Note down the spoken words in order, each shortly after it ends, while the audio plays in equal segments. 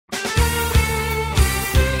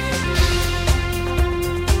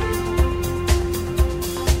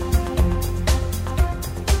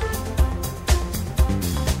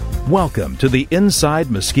Welcome to the Inside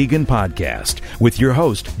Muskegon podcast with your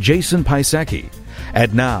host, Jason Pisecki.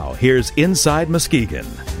 And now, here's Inside Muskegon.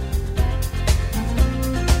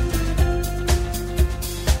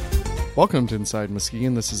 Welcome to Inside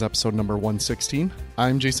Muskegon. This is episode number 116.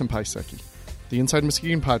 I'm Jason Pisecki. The Inside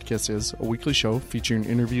Muskegon podcast is a weekly show featuring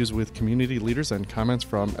interviews with community leaders and comments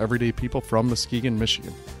from everyday people from Muskegon,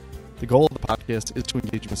 Michigan. The goal of the podcast is to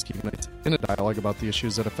engage Muskegonites in a dialogue about the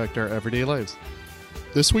issues that affect our everyday lives.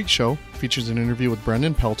 This week's show features an interview with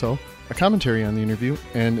Brendan Pelto, a commentary on the interview,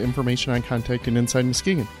 and information on contacting Inside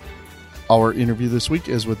Muskegon. Our interview this week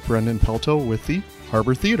is with Brendan Pelto with the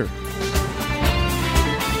Harbor Theater.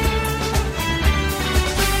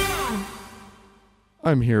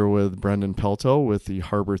 I'm here with Brendan Pelto with the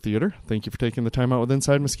Harbor Theater. Thank you for taking the time out with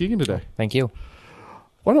Inside Muskegon today. Thank you.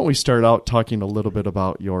 Why don't we start out talking a little bit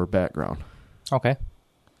about your background? Okay.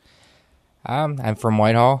 I'm from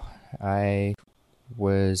Whitehall. I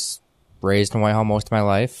was raised in Whitehall most of my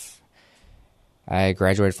life. I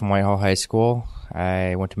graduated from Whitehall High School.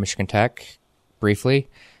 I went to Michigan Tech briefly.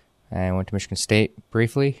 I went to Michigan State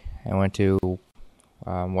briefly. I went to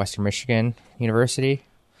Western Michigan University.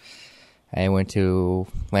 I went to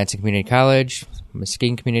Lansing Community College,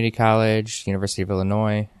 Muskegon Community College, University of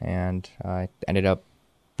Illinois, and I ended up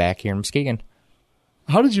back here in Muskegon.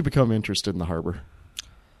 How did you become interested in the harbor?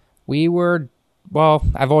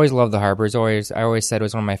 I've always loved the harbor. I always said it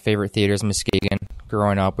was one of my favorite theaters in Muskegon.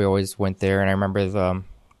 Growing up, we always went there, and I remember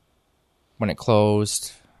when it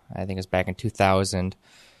closed, I think it was back in 2000,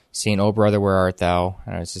 seeing Oh Brother, Where Art Thou?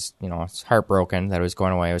 And I was just, I was heartbroken that it was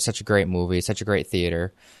going away. It was such a great movie, such a great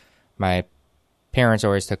theater. My parents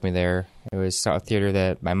always took me there. It was a theater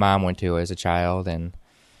that my mom went to as a child, and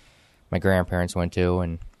my grandparents went to,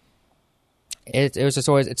 and it's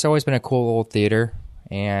always been a cool old theater,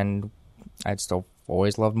 and I'd still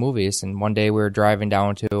always loved movies. And one day we were driving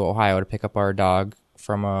down to Ohio to pick up our dog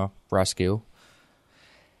from a rescue,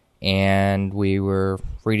 and we were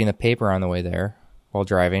reading the paper on the way there while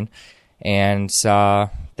driving, and saw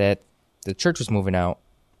that the church was moving out.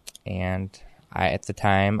 And at the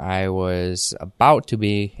time, I was about to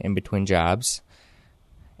be in between jobs,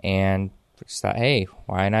 and just thought, hey,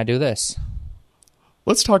 why not do this?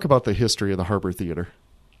 Let's talk about the history of the Harbor Theater.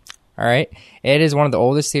 All right. It is one of the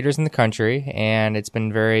oldest theaters in the country, and it's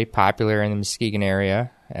been very popular in the Muskegon area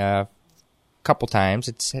a couple times.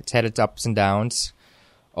 It's had its ups and downs,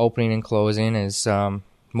 opening and closing as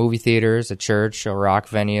movie theaters, a church, a rock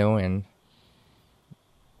venue, and,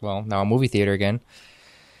 now a movie theater again.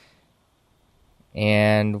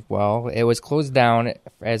 And, it was closed down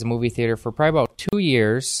as a movie theater for probably about 2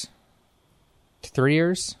 years. 3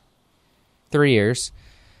 years? 3 years.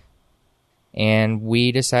 And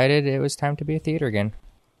we decided it was time to be a theater again.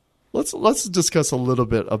 Let's discuss a little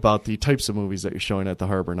bit about the types of movies that you're showing at the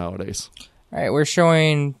Harbor nowadays. All right, we're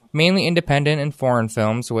showing mainly independent and foreign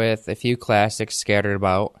films with a few classics scattered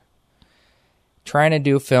about. Trying to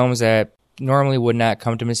do films that normally would not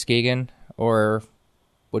come to Muskegon, or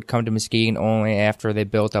would come to Muskegon only after they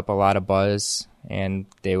built up a lot of buzz, and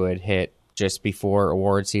they would hit just before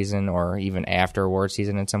award season or even after award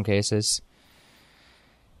season in some cases.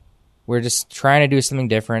 We're just trying to do something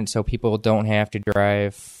different so people don't have to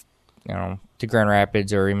drive, to Grand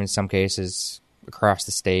Rapids or even in some cases across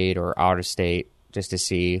the state or out of state just to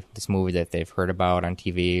see this movie that they've heard about on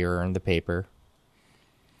TV or in the paper.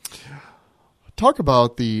 Talk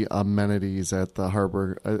about the amenities at the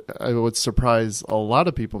Harbor. I would surprise a lot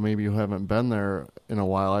of people maybe who haven't been there in a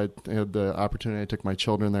while. I had the opportunity. I took my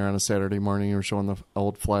children there on a Saturday morning. We were showing the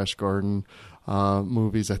old Flash Gordon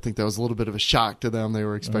movies. I think that was a little bit of a shock to them. They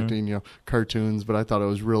were expecting cartoons, but I thought it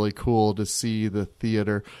was really cool to see the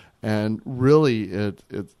theater. And really, it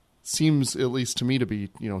seems, at least to me, to be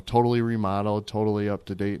totally remodeled, totally up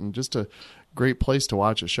to date, and just a great place to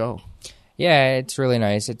watch a show. Yeah, it's really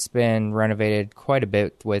nice. It's been renovated quite a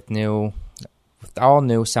bit with all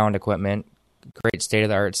new sound equipment, great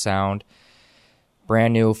state-of-the-art sound,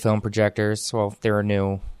 brand new film projectors. Well, they were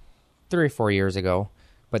new 3 or 4 years ago,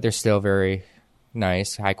 but they're still very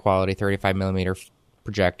nice, high-quality 35-millimeter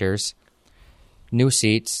projectors. New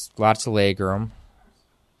seats, lots of legroom,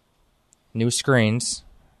 new screens,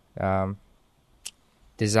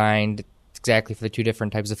 designed exactly for the two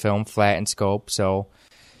different types of film, flat and scope, so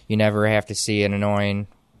you never have to see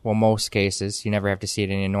most cases, you never have to see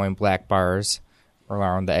any annoying black bars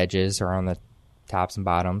around the edges or on the tops and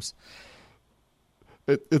bottoms.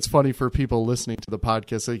 it's funny for people listening to the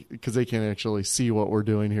podcast because they can't actually see what we're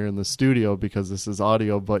doing here in the studio because this is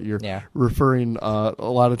audio, but you're referring a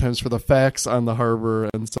lot of times for the facts on the harbor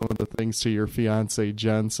and some of the things to your fiance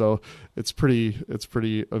Jen. So it's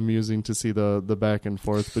pretty amusing to see the back and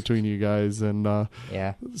forth between you guys and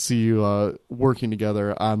see you working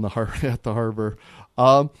together on the at the harbor.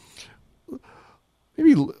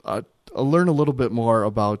 Maybe learn a little bit more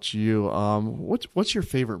about you. What's your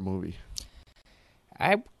favorite movie?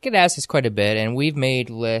 I get asked this quite a bit, and we've made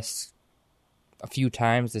lists a few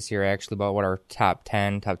times this year, actually, about what our top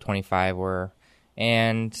 10, top 25 were.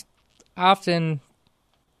 And often,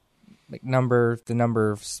 the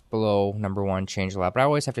numbers below number one change a lot. But I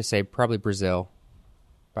always have to say probably Brazil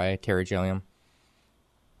by Terry Gilliam.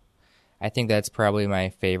 I think that's probably my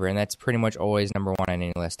favorite, and that's pretty much always number one on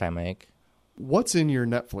any list I make. What's in your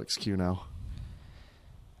Netflix queue now?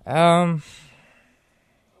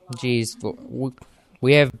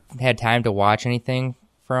 We have had time to watch anything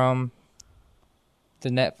from the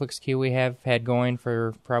Netflix queue we have had going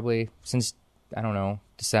for probably since, I don't know,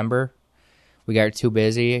 December. We got too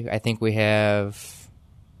busy. I think we have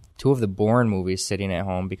 2 of the Bourne movies sitting at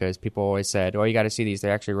home because people always said, oh, you got to see these.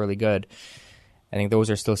 They're actually really good. I think those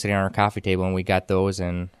are still sitting on our coffee table, and we got those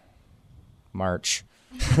in March.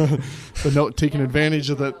 Taking advantage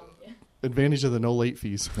of the no late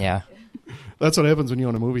fees. Yeah. That's what happens when you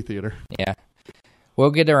own a movie theater. Yeah. We'll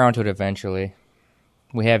get around to it eventually.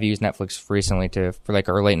 We have used Netflix recently for like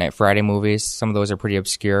our late night Friday movies. Some of those are pretty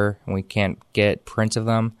obscure, and we can't get prints of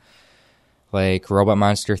them, like Robot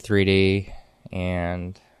Monster 3D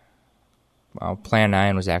and Plan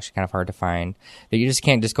 9 was actually kind of hard to find. You just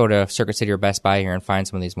can't just go to Circuit City or Best Buy here and find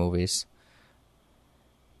some of these movies.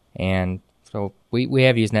 And so we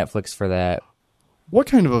have used Netflix for that. What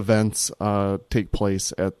kind of events take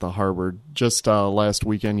place at the harbor? Just last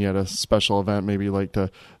weekend, you had a special event. Maybe you'd like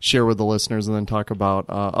to share with the listeners and then talk about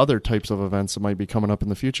other types of events that might be coming up in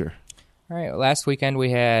the future. All right. Last weekend,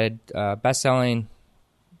 we had best-selling,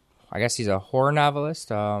 I guess he's a horror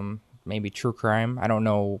novelist, maybe true crime. I don't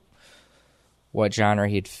know what genre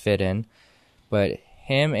he'd fit in. But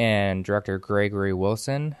him and director Gregory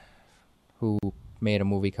Wilson, who made a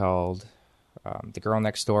movie called The Girl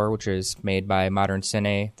Next Door, which is made by Modern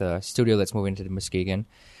Cine, the studio that's moving to Muskegon.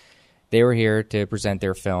 They were here to present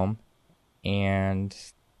their film, and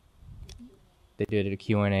they did a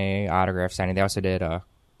Q&A, autograph signing. They also did a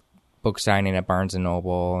book signing at Barnes &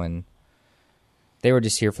 Noble, and they were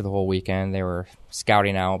just here for the whole weekend. They were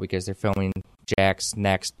scouting out because they're filming Jack's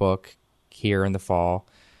next book here in the fall.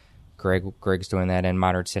 Greg's doing that, and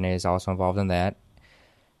Modern Cine is also involved in that.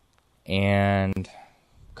 And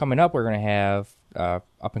coming up, we're going to have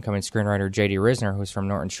up-and-coming screenwriter J.D. Risner, who's from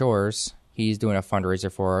Norton Shores. He's doing a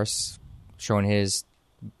fundraiser for us, showing his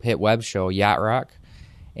hit web show, Yacht Rock,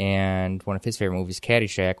 and one of his favorite movies,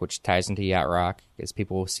 Caddyshack, which ties into Yacht Rock, as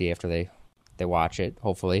people will see after they watch it,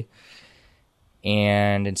 hopefully.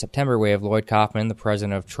 And in September, we have Lloyd Kaufman, the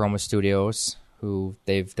president of Troma Studios, who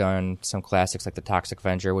they've done some classics like The Toxic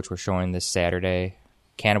Avenger, which we're showing this Saturday,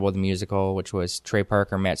 Cannibal the Musical, which was Trey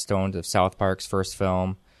Parker, Matt Stone of South Park's first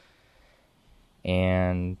film,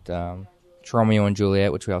 and Romeo and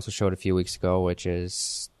Juliet, which we also showed a few weeks ago, which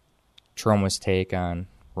is Troma's take on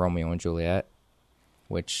Romeo and Juliet,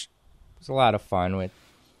 which was a lot of fun. I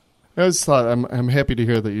just thought I'm happy to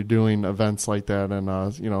hear that you're doing events like that,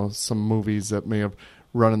 and some movies that may have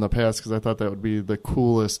run in the past, because I thought that would be the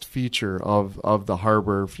coolest feature of the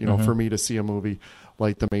harbor. For me to see a movie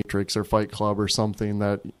like The Matrix or Fight Club or something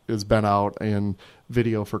that has been out in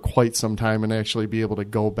video for quite some time, and actually be able to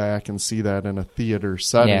go back and see that in a theater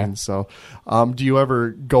setting. Yeah. So do you ever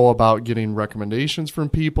go about getting recommendations from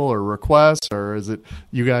people or requests, or is it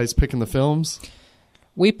you guys picking the films?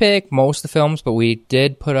 We pick most of the films, but we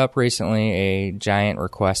did put up recently a giant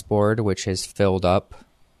request board, which has filled up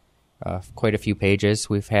quite a few pages.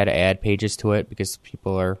 We've had to add pages to it because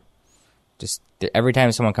people are just, every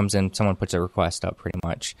time someone comes in, someone puts a request up pretty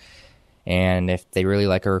much. And if they really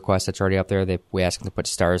like a request that's already up there, we ask them to put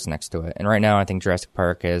stars next to it. And right now, I think Jurassic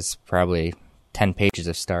Park has probably 10 pages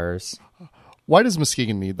of stars. Why does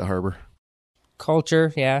Muskegon need the harbor?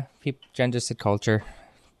 Culture, yeah. Jen just said culture.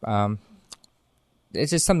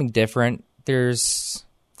 It's just something different. Right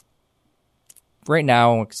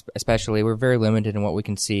now, especially, we're very limited in what we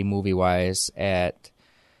can see movie-wise at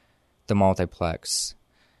the multiplex.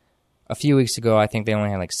 A few weeks ago, I think they only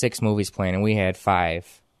had like 6 movies playing, and we had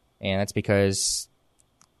 5. And that's because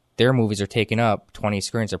their movies are taking up 20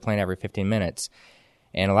 screens. They're playing every 15 minutes.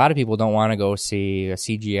 And a lot of people don't want to go see a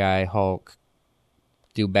CGI Hulk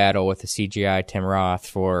do battle with a CGI Tim Roth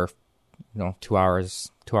for 2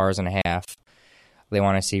 hours and a half. They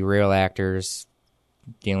want to see real actors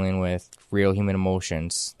dealing with real human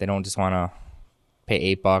emotions. They don't just want to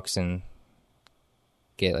pay $8 and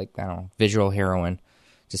get, like, I don't know, visual heroin.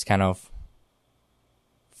 Just kind of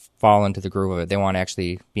fall into the groove of it. They want to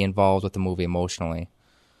actually be involved with the movie emotionally.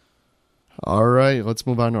 All right, let's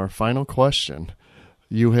move on to our final question.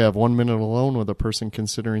 You have 1 minute alone with a person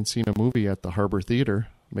considering seeing a movie at the Harbor Theater.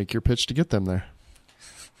 Make your pitch to get them there.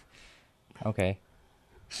 Okay.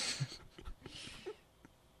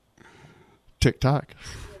 TikTok.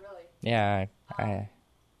 Yeah, I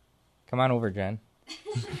come on over, Jen.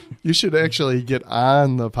 You should actually get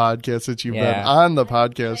on the podcast that you've been on the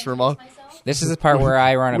podcast from all. This is the part where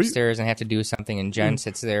I run upstairs and have to do something, and Jen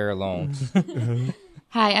sits there alone.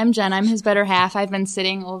 Hi, I'm Jen. I'm his better half. I've been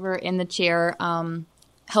sitting over in the chair,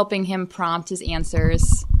 helping him prompt his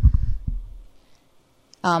answers.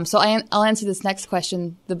 So I'll answer this next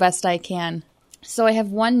question the best I can. So I have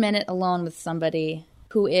 1 minute alone with somebody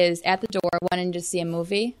who is at the door wanting to see a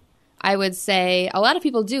movie. I would say a lot of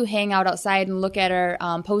people do hang out outside and look at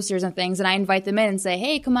our posters and things, and I invite them in and say,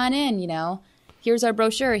 hey, come on in, here's our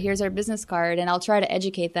brochure, here's our business card, and I'll try to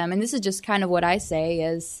educate them. And this is just kind of what I say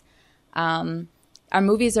is our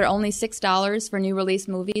movies are only $6 for new release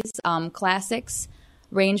movies. Classics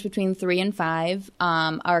range between $3 and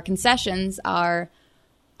 $5. Our concessions are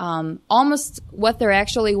almost what they're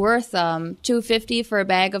actually worth, $2.50 for a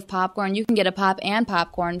bag of popcorn. You can get a pop and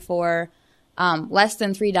popcorn for less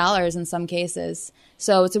than $3 in some cases.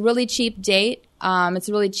 So it's a really cheap date. It's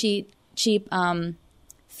a really cheap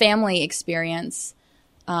family experience.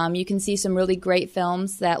 You can see some really great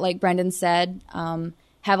films that, like Brendan said,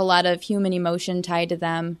 have a lot of human emotion tied to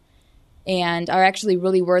them and are actually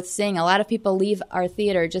really worth seeing. A lot of people leave our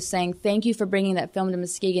theater just saying, thank you for bringing that film to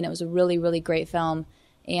Muskegon. It was a really, really great film.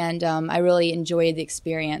 And I really enjoyed the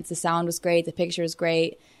experience. The sound was great. The picture was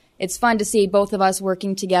great. It's fun to see both of us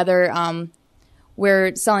working together.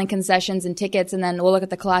 We're selling concessions and tickets, and then we'll look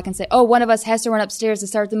at the clock and say, oh, one of us has to run upstairs to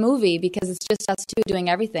start the movie because it's just us two doing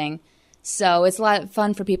everything. So it's a lot of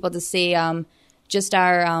fun for people to see just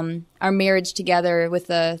our marriage together with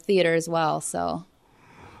the theater as well. So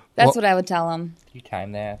that's what I would tell them. Did you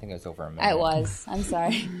time that? I think it was over a minute. I was. I'm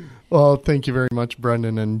sorry. Well, thank you very much,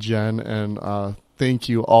 Brendan and Jen, and thank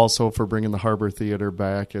you also for bringing the Harbor Theater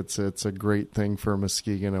back. It's a great thing for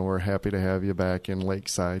Muskegon, and we're happy to have you back in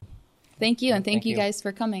Lakeside. Thank you, and thank you guys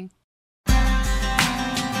for coming.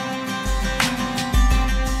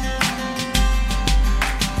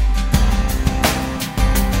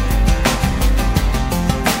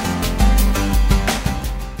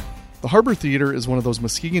 The Harbor Theater is one of those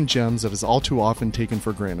Muskegon gems that is all too often taken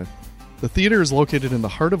for granted. The theater is located in the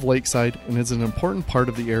heart of Lakeside and is an important part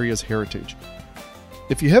of the area's heritage.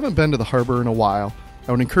 If you haven't been to the Harbor in a while,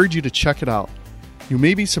 I would encourage you to check it out. You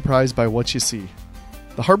may be surprised by what you see.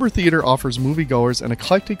 The Harbor Theater offers moviegoers an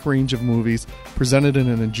eclectic range of movies presented in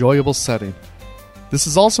an enjoyable setting. This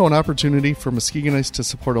is also an opportunity for Muskegonites to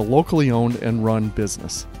support a locally owned and run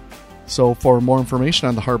business. So for more information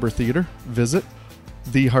on the Harbor Theater, visit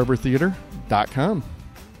theharbortheater.com.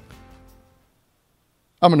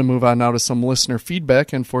 I'm going to move on now to some listener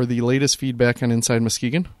feedback, and for the latest feedback on Inside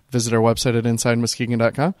Muskegon, visit our website at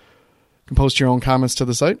insidemuskegon.com. You can post your own comments to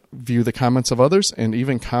the site, view the comments of others, and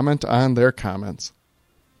even comment on their comments.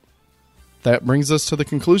 That brings us to the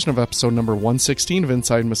conclusion of episode number 116 of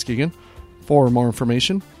Inside Muskegon. For more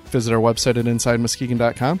information, visit our website at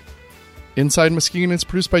insidemuskegon.com. Inside Muskegon is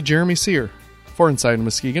produced by Jeremy Sear. For Inside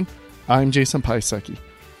Muskegon, I'm Jason Piasecki.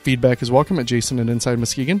 Feedback is welcome at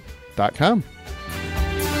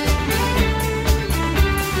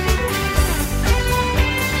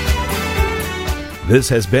jason@insidemuskegon.com. This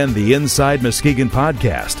has been the Inside Muskegon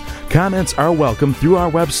podcast. Comments are welcome through our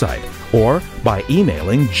website or by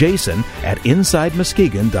emailing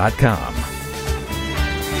jason@insidemuskegon.com.